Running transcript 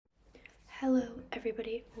Hello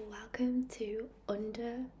everybody, welcome to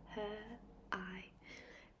Under Her Eye.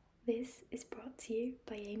 This is brought to you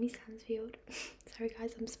by Amy Stansfield. Sorry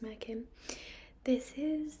guys, I'm smirking. This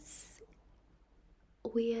is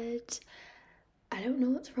weird. I don't know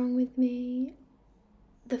what's wrong with me.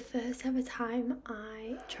 The first ever time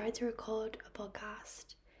I tried to record a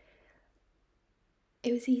podcast,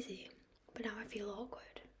 it was easy, but now I feel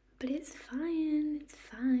awkward. But it's fine.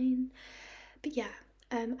 But yeah,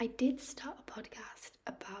 I did start a podcast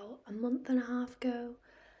about a month and a half ago,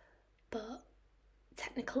 but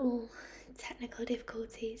technical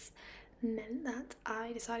difficulties meant that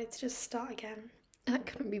I decided to just start again. I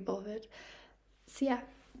couldn't be bothered. So yeah,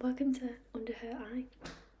 welcome to Under Her Eye.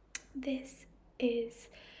 This is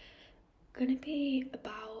gonna be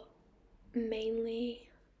about mainly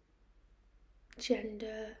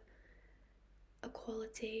gender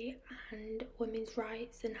equality and women's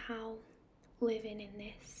rights and how living in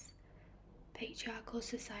this patriarchal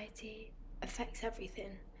society affects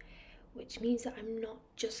everything, which means that I'm not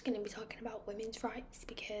just going to be talking about women's rights,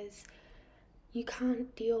 because you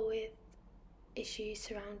can't deal with issues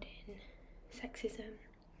surrounding sexism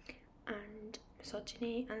and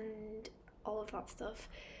misogyny and all of that stuff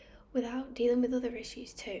without dealing with other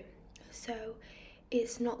issues too. So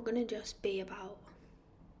it's not going to just be about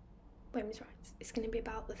women's rights, it's going to be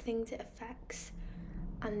about the things it affects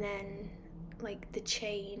and then like the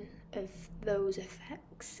chain of those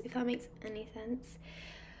effects, if that makes any sense.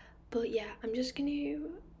 But yeah, I'm just gonna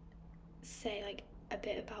say like a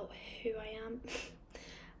bit about who I am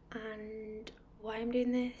and why I'm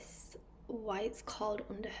doing this, why it's called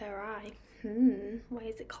Under Her Eye. Why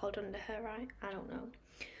is it called Under Her Eye? I don't know.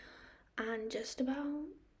 And just about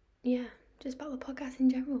the podcast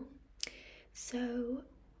in general. So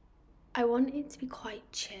I want it to be quite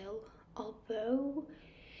chill, although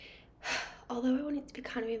I want it to be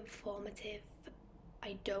kind of informative.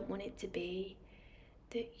 I don't want it to be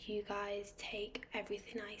that you guys take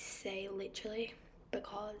everything I say literally,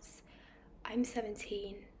 because I'm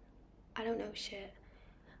 17. I don't know shit.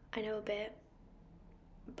 I know a bit,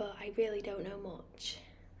 but I really don't know much.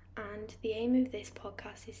 And the aim of this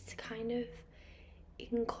podcast is to kind of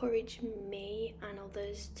encourage me and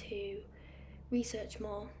others to research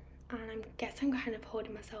more. And I guess I'm kind of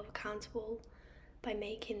holding myself accountable by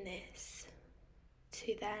making this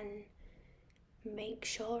to then make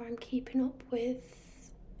sure I'm keeping up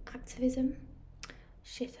with activism.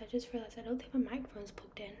 Shit, I just realised I don't think my microphone's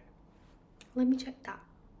plugged in. Let me check that.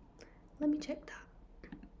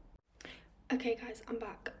 Okay guys, I'm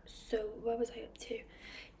back. So where was I up to?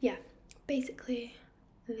 Yeah, basically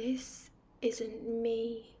this isn't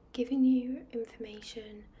me giving you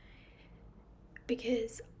information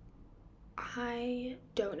because I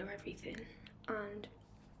don't know everything, and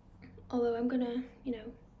although I'm gonna,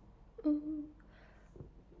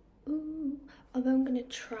 although I'm gonna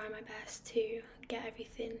try my best to get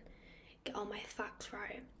all my facts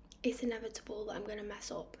right, it's inevitable that I'm gonna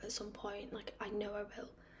mess up at some point. Like, I know I will.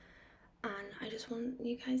 And I just want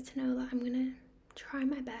you guys to know that I'm gonna try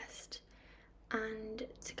my best and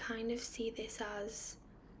to kind of see this as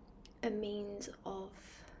a means of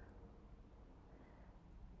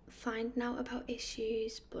finding out about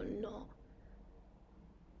issues but not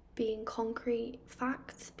being concrete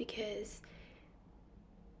facts, because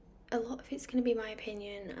a lot of it's going to be my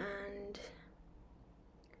opinion, and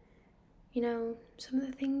some of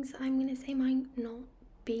the things I'm going to say might not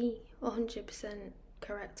be 100%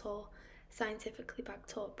 correct or scientifically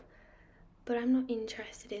backed up, but I'm not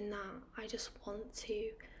interested in that. I just want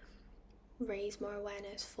to raise more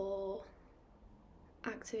awareness for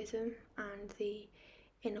activism and the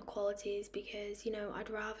inequalities, because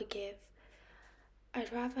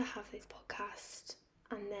I'd rather have this podcast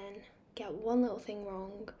and then get one little thing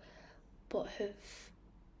wrong but have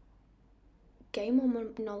gained more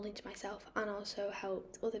knowledge myself and also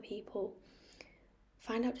helped other people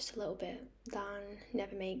find out just a little bit than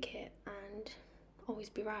never make it and always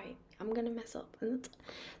be right. I'm gonna mess up, and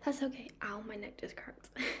that's okay. Ow, my neck just cracked.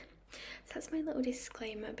 So that's my little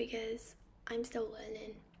disclaimer, because I'm still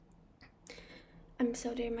learning. I'm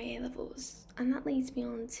still doing my A-levels, and that leads me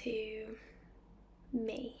on to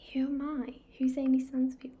me. Who am I? Who's Amy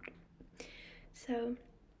Stansfield? So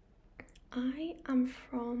I am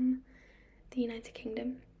from the United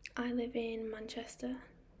Kingdom. I live in Manchester,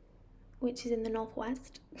 which is in the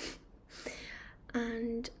northwest.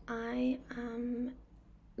 And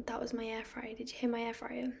that was my air fryer. Did you hear my air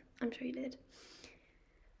fryer? I'm sure you did.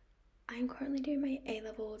 I'm currently doing my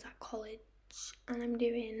A-levels at college, and I'm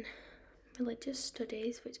doing religious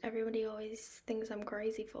studies, which everybody always thinks I'm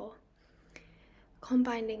crazy for.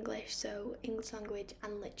 combined English, so English language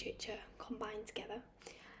and literature combined together,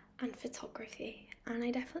 and photography. And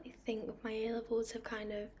I definitely think my A-levels have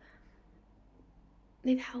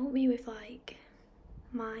they've helped me with like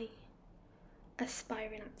my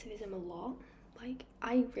aspiring activism a lot. Like,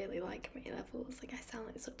 I really like my A-levels. Like, I sound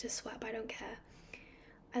like such a sweat, but I don't care.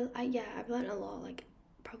 I've learned a lot. Like,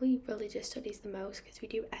 probably religious studies the most because we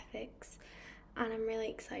do ethics, and I'm really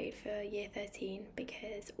excited for year 13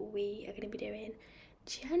 because we are going to be doing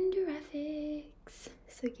gender ethics.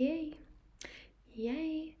 So yay.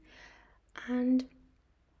 And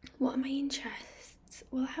what are my interests?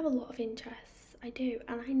 Well, I have a lot of interests. I do,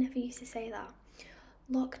 and I never used to say that.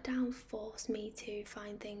 Lockdown forced me to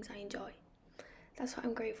find things I enjoy. That's what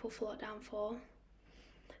I'm grateful for lockdown for.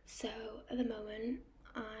 So at the moment,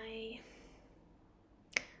 I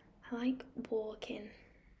like walking.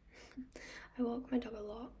 I walk my dog a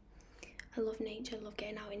lot. I love nature, I love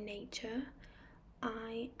getting out in nature.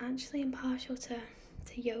 I actually am partial to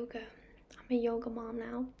yoga. I'm a yoga mom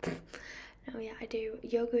now. No, yeah, I do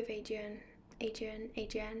yoga with Adrienne.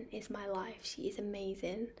 Adrienne is my life. She is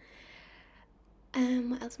amazing.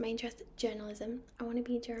 What else am I interested in? Journalism. I want to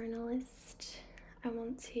be a journalist. I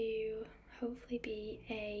want to hopefully be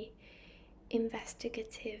a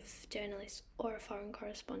investigative journalist or a foreign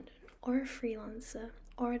correspondent or a freelancer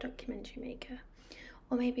or a documentary maker,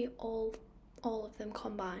 or maybe all of them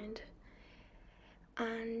combined.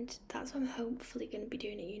 And that's what I'm hopefully going to be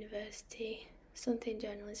doing at university, something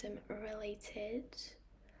journalism related.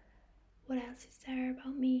 What else is there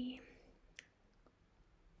about me?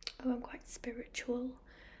 Oh, I'm quite spiritual.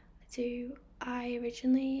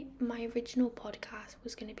 My original podcast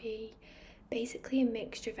was going to be basically a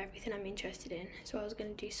mixture of everything I'm interested in. So I was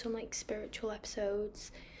going to do some like spiritual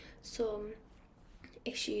episodes, some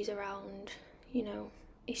issues around,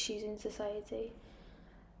 issues in society.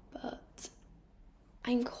 But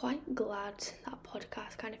I'm quite glad that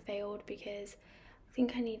podcast kind of failed because I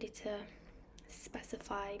think I needed to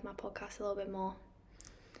specify my podcast a little bit more,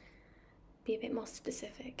 be a bit more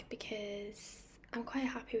specific, because I'm quite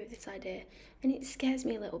happy with this idea, and it scares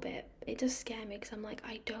me a little bit. It does scare me because I'm like,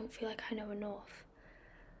 I don't feel like I know enough,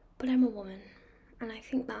 but I'm a woman, and I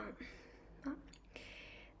think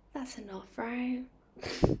that's enough, right?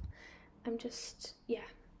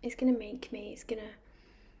 It's gonna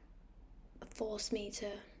force me to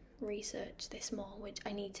research this more, which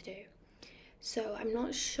I need to do. So I'm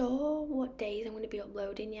not sure what days I'm going to be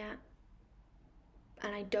uploading yet,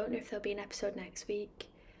 and I don't know if there'll be an episode next week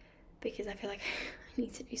because I feel like I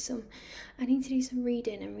need to do some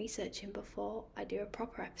reading and researching before I do a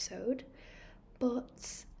proper episode.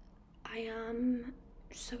 But I am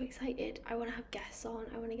so excited. I want to have guests on.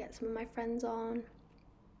 I want to get some of my friends on,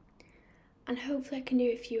 and hopefully I can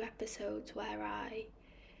do a few episodes where I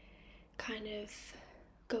kind of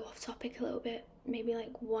go off topic a little bit, maybe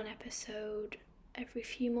like one episode every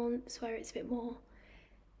few months where it's a bit more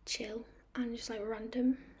chill and just like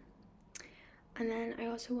random. And then I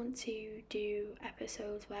also want to do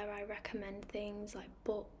episodes where I recommend things like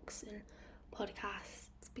books and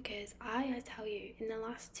podcasts, because I tell you, in the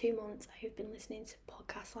last 2 months I have been listening to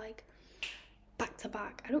podcasts like back to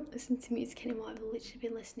back. I don't listen to music anymore. I've literally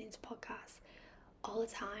been listening to podcasts all the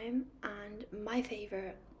time, and my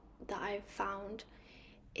favourite that I've found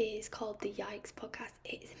is called the Yikes podcast.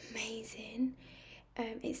 It is amazing.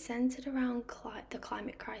 It's centered around the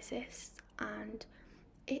climate crisis, and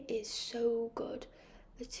it is so good.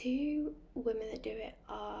 The two women that do it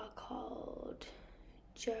are called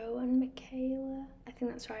Jo and Michaela, I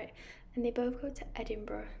think that's right, and they both go to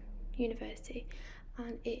Edinburgh University,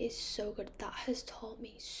 and it is so good. That has taught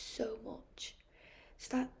me so much.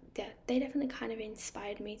 So they definitely kind of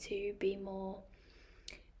inspired me to be more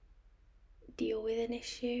deal with an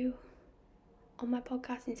issue on my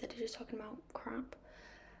podcast instead of just talking about crap.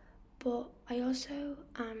 But I also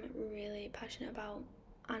am really passionate about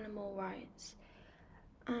animal rights,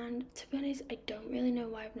 and to be honest, I don't really know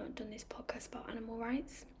why I've not done this podcast about animal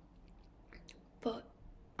rights, but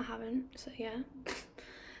I haven't, so yeah.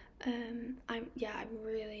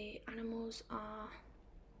 Animals are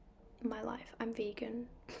my life. I'm vegan.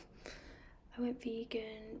 I went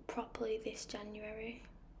vegan properly this January,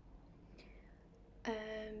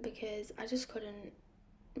 because I just couldn't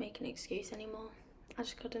make an excuse anymore. I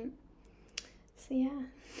just couldn't. So yeah,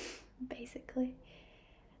 basically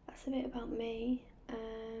that's a bit about me.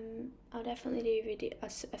 I'll definitely do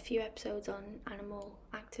a few episodes on animal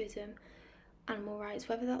activism, animal rights,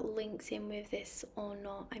 whether that links in with this or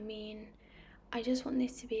not. I mean, I just want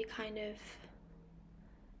this to be kind of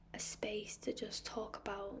a space to just talk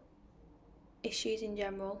about issues in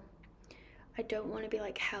general. I don't want to be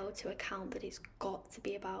like held to account that it's got to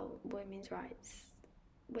be about women's rights,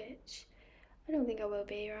 which I don't think I will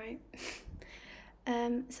be, right?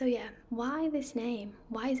 So yeah, why this name?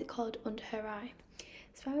 Why is it called Under Her Eye?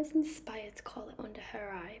 So I was inspired to call it Under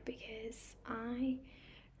Her Eye because I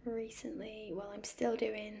recently, well, I'm still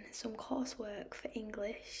doing some coursework for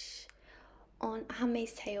English on A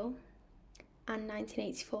Handmaid's Tale and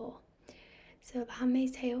 1984. So The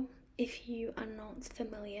Handmaid's Tale, if you are not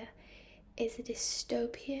familiar, is a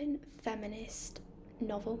dystopian feminist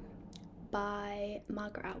novel by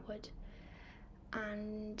Margaret Atwood,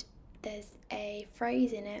 and there's a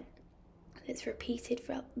phrase in it that's repeated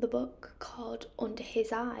throughout the book called Under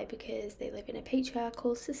His Eye, because they live in a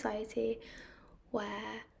patriarchal society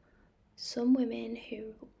where some women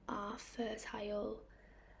who are fertile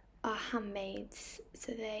are handmaids,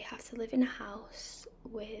 so they have to live in a house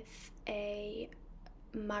with a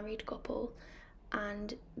married couple,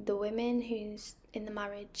 and the woman who's in the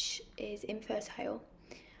marriage is infertile,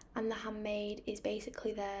 and the handmaid is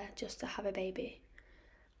basically there just to have a baby,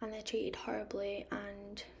 and they're treated horribly,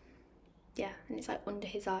 and yeah, and it's like under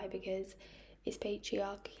his eye because it's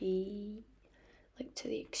patriarchy like to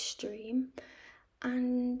the extreme.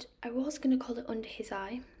 And I was gonna call it Under His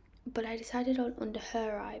Eye, but I decided on Under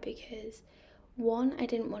Her Eye because one, I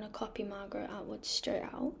didn't want to copy Margaret Atwood straight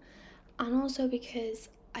out, and also because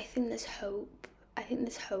I think there's hope.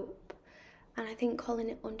 And I think calling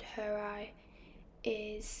it Under Her Eye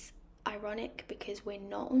is ironic because we're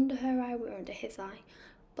not under her eye, we're under his eye.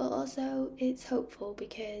 But also it's hopeful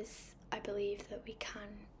because I believe that we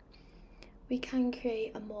can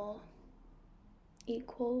create a more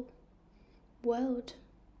equal world.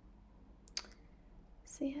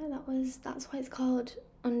 So yeah, that's why it's called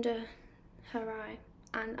Under Her Eye.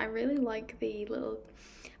 And I really like the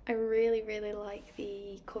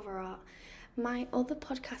cover art. My other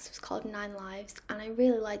podcast was called 9 Lives, and I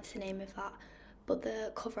really liked the name of that, but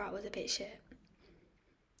the cover art was a bit shit.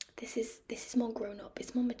 This is more grown up,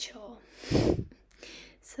 it's more mature.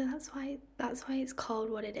 So that's why it's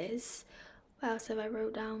called what it is. What else have I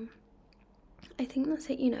wrote down? I think that's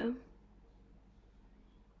it,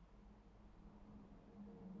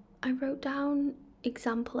 I wrote down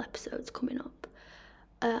example episodes coming up.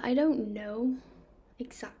 I don't know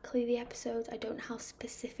exactly the episodes. I don't know how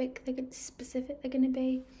specific they're going to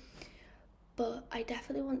be, but I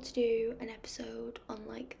definitely want to do an episode on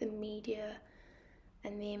like the media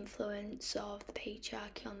and the influence of the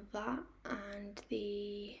patriarchy on that, and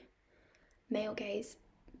the male gaze.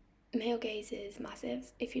 Male gaze is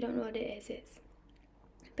massive. If you don't know what it is, it's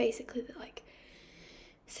basically that, like,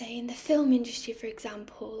 say in the film industry, for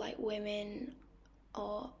example, like women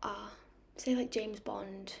say like James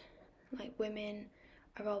Bond, like women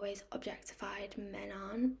are always objectified, men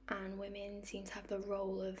aren't, and women seem to have the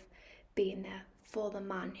role of being there for the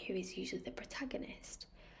man who is usually the protagonist.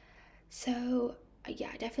 So yeah,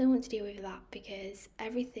 I definitely want to deal with that because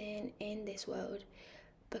everything in this world,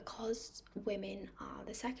 because women are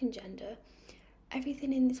the second gender,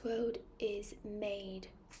 everything in this world is made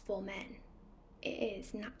for men. It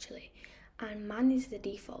is, naturally, and man is the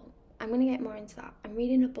default. I'm going to get more into that. I'm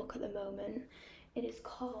reading a book at the moment. It is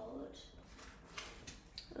called,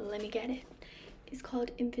 let me get it. It's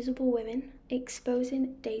called Invisible Women,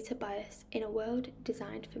 Exposing Data Bias in a World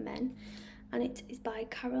Designed for Men, and it is by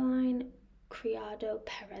Caroline Criado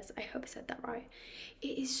Perez. I hope I said that right. It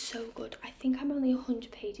is so good. I think I'm only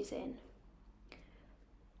 100 pages in.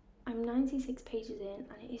 I'm 96 pages in,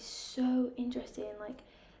 and it is so interesting. Like,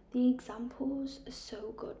 the examples are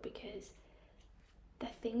so good because they're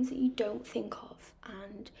things that you don't think of,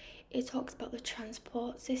 and it talks about the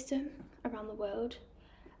transport system around the world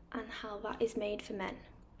and how that is made for men.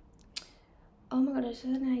 Oh my god, I just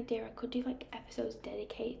had an idea. I could do like episodes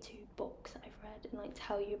dedicated to books that I've read and like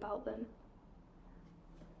tell you about them.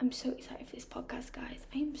 I'm so excited for this podcast, guys.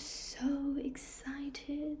 I am so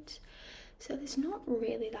excited. So there's not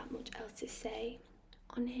really that much else to say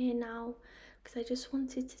on here now, because I just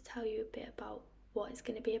wanted to tell you a bit about what it's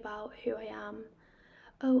going to be about, who I am.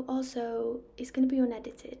 Oh, also, it's going to be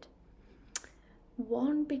unedited.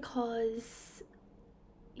 One, because,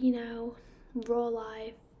 raw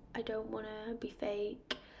life, I don't want to be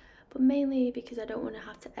fake, but mainly because I don't want to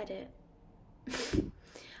have to edit.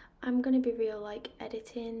 I'm going to be real, like,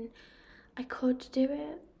 editing, I could do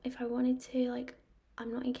it if I wanted to, like,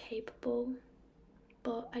 I'm not incapable,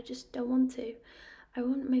 but I just don't want to. I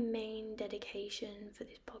want my main dedication for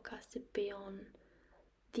this podcast to be on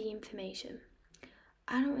the information.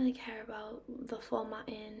 I don't really care about the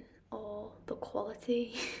formatting or the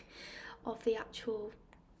quality of the actual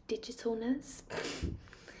digitalness.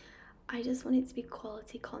 I just want it to be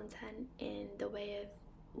quality content in the way of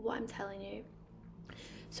what I'm telling you.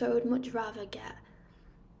 So I would much rather get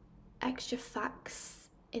extra facts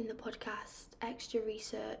in the podcast, extra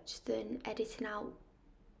research, than editing out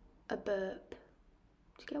a burp.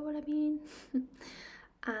 Do you get what I mean?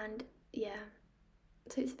 And yeah,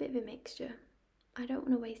 so it's a bit of a mixture. I don't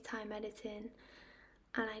want to waste time editing,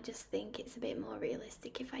 and I just think it's a bit more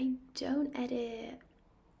realistic if I don't edit.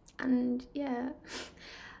 And yeah,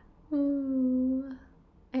 ooh,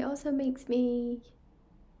 it also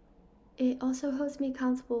holds me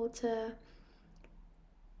accountable to,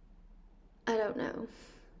 I don't know,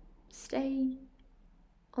 stay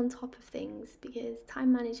on top of things, because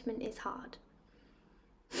time management is hard.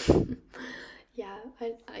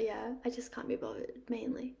 I just can't be bothered,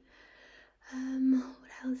 mainly. What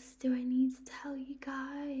else do I need to tell you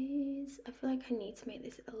guys? I feel like I need to make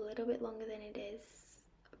this a little bit longer than it is,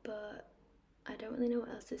 but I don't really know what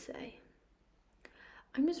else to say.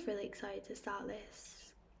 I'm just really excited to start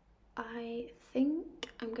this. I think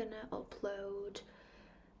I'm gonna upload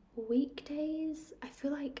weekdays. I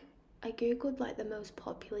feel like I googled like the most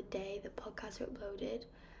popular day the podcasts are uploaded,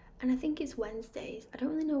 and I think it's Wednesdays. I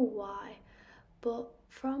don't really know why, but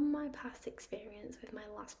from my past experience with my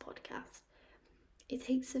last podcast, it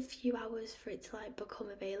takes a few hours for it to like become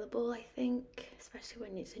available, I think, especially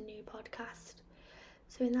when it's a new podcast.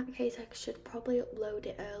 So in that case, I should probably upload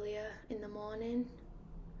it earlier in the morning.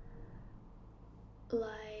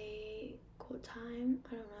 Like, what time?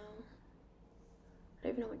 I don't know. I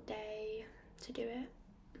don't even know what day to do it.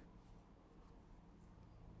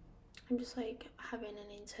 I'm just like having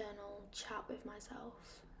an internal chat with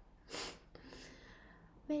myself.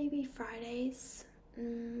 Maybe Fridays.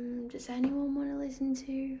 Does anyone want to listen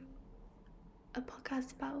to a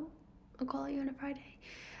podcast about equality on a Friday?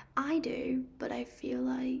 I do, but I feel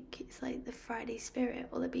like it's like the Friday spirit.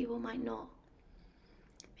 Other people might not.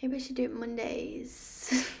 Maybe I should do it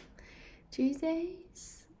Mondays.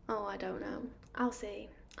 Tuesdays? Oh, I don't know. I'll see.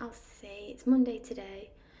 It's Monday today.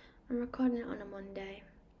 I'm recording it on a Monday.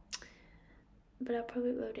 But I'll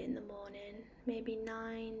probably upload it in the morning. Maybe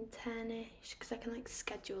 9, 10-ish, because I can like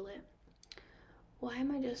schedule it. Why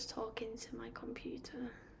am I just talking to my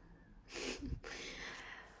computer?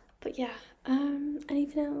 But yeah,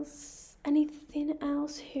 anything else?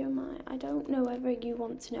 Who am I? I don't know whether you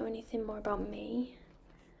want to know anything more about me.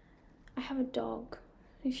 I have a dog,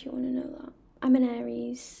 if you want to know that. I'm an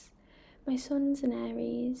Aries. My son's an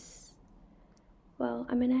Aries. Well,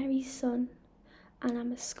 I'm an Aries sun, and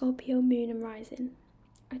I'm a Scorpio moon and rising.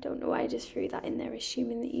 I don't know why I just threw that in there,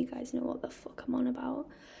 assuming that you guys know what the fuck I'm on about.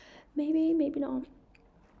 Maybe not.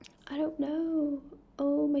 I don't know.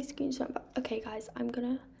 Oh, my screen's went back. Okay, guys, I'm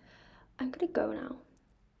gonna go now,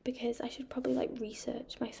 because I should probably like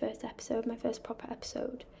research my first proper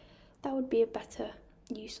episode. That would be a better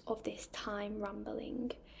use of this time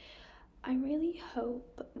rambling. I really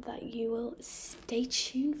hope that you will stay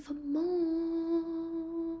tuned for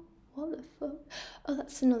more. What the fuck? Oh,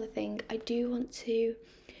 that's another thing. I do want to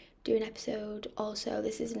do an episode also.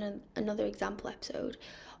 This is another example episode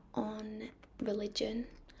on religion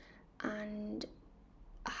and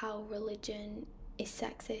how religion is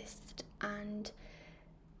sexist and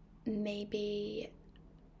maybe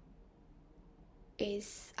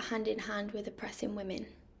is hand in hand with oppressing women,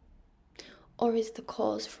 or is the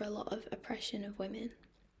cause for a lot of oppression of women,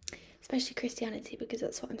 especially Christianity, because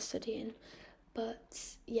that's what I'm studying.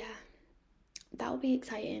 But yeah, that will be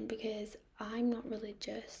exciting, because I'm not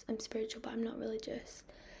religious. I'm spiritual, but I'm not religious.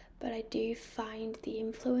 But I do find the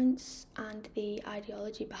influence and the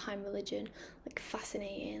ideology behind religion like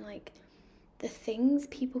fascinating, like the things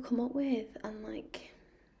people come up with, and like,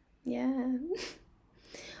 yeah.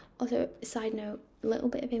 Also, side note, a little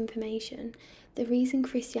bit of information. The reason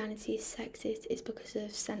Christianity is sexist is because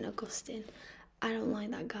of St. Augustine. I don't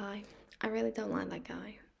like that guy. I really don't like that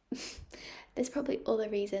guy. There's probably other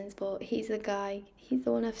reasons, but he's the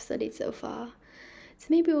one I've studied so far. So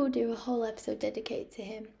maybe we'll do a whole episode dedicated to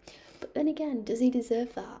him. But then again, does he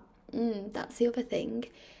deserve that? That's the other thing.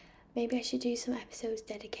 Maybe I should do some episodes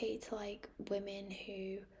dedicated to like women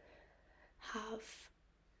who have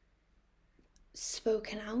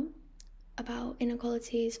spoken out about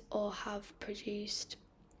inequalities or have produced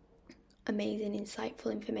amazing,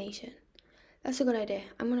 insightful information. That's a good idea.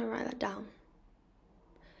 I'm gonna write that down.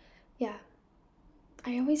 Yeah.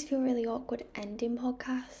 I always feel really awkward ending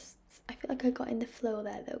podcasts. I feel like I got in the flow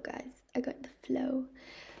there though, guys. I got in the flow.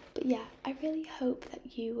 But yeah, I really hope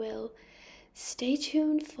that you will stay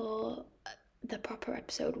tuned for the proper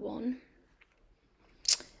episode 1.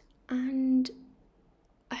 And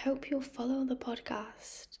I hope you'll follow the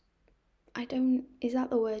podcast is that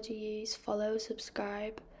the word you use? Follow,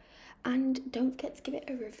 subscribe, and don't forget to give it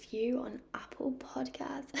a review on Apple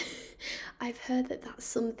Podcasts. I've heard that that's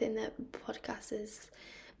something that podcasters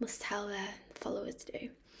must tell their followers to do.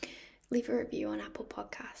 Leave a review on Apple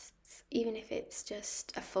Podcasts, even if it's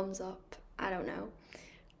just a thumbs up. I don't know.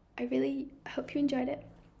 I really hope you enjoyed it,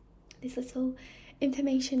 this little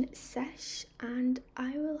information sesh, and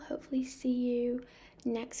I will hopefully see you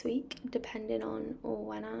next week, depending on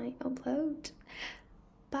when I upload.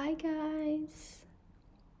 Bye, guys.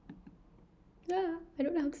 I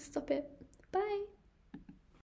don't know how to stop it. Bye.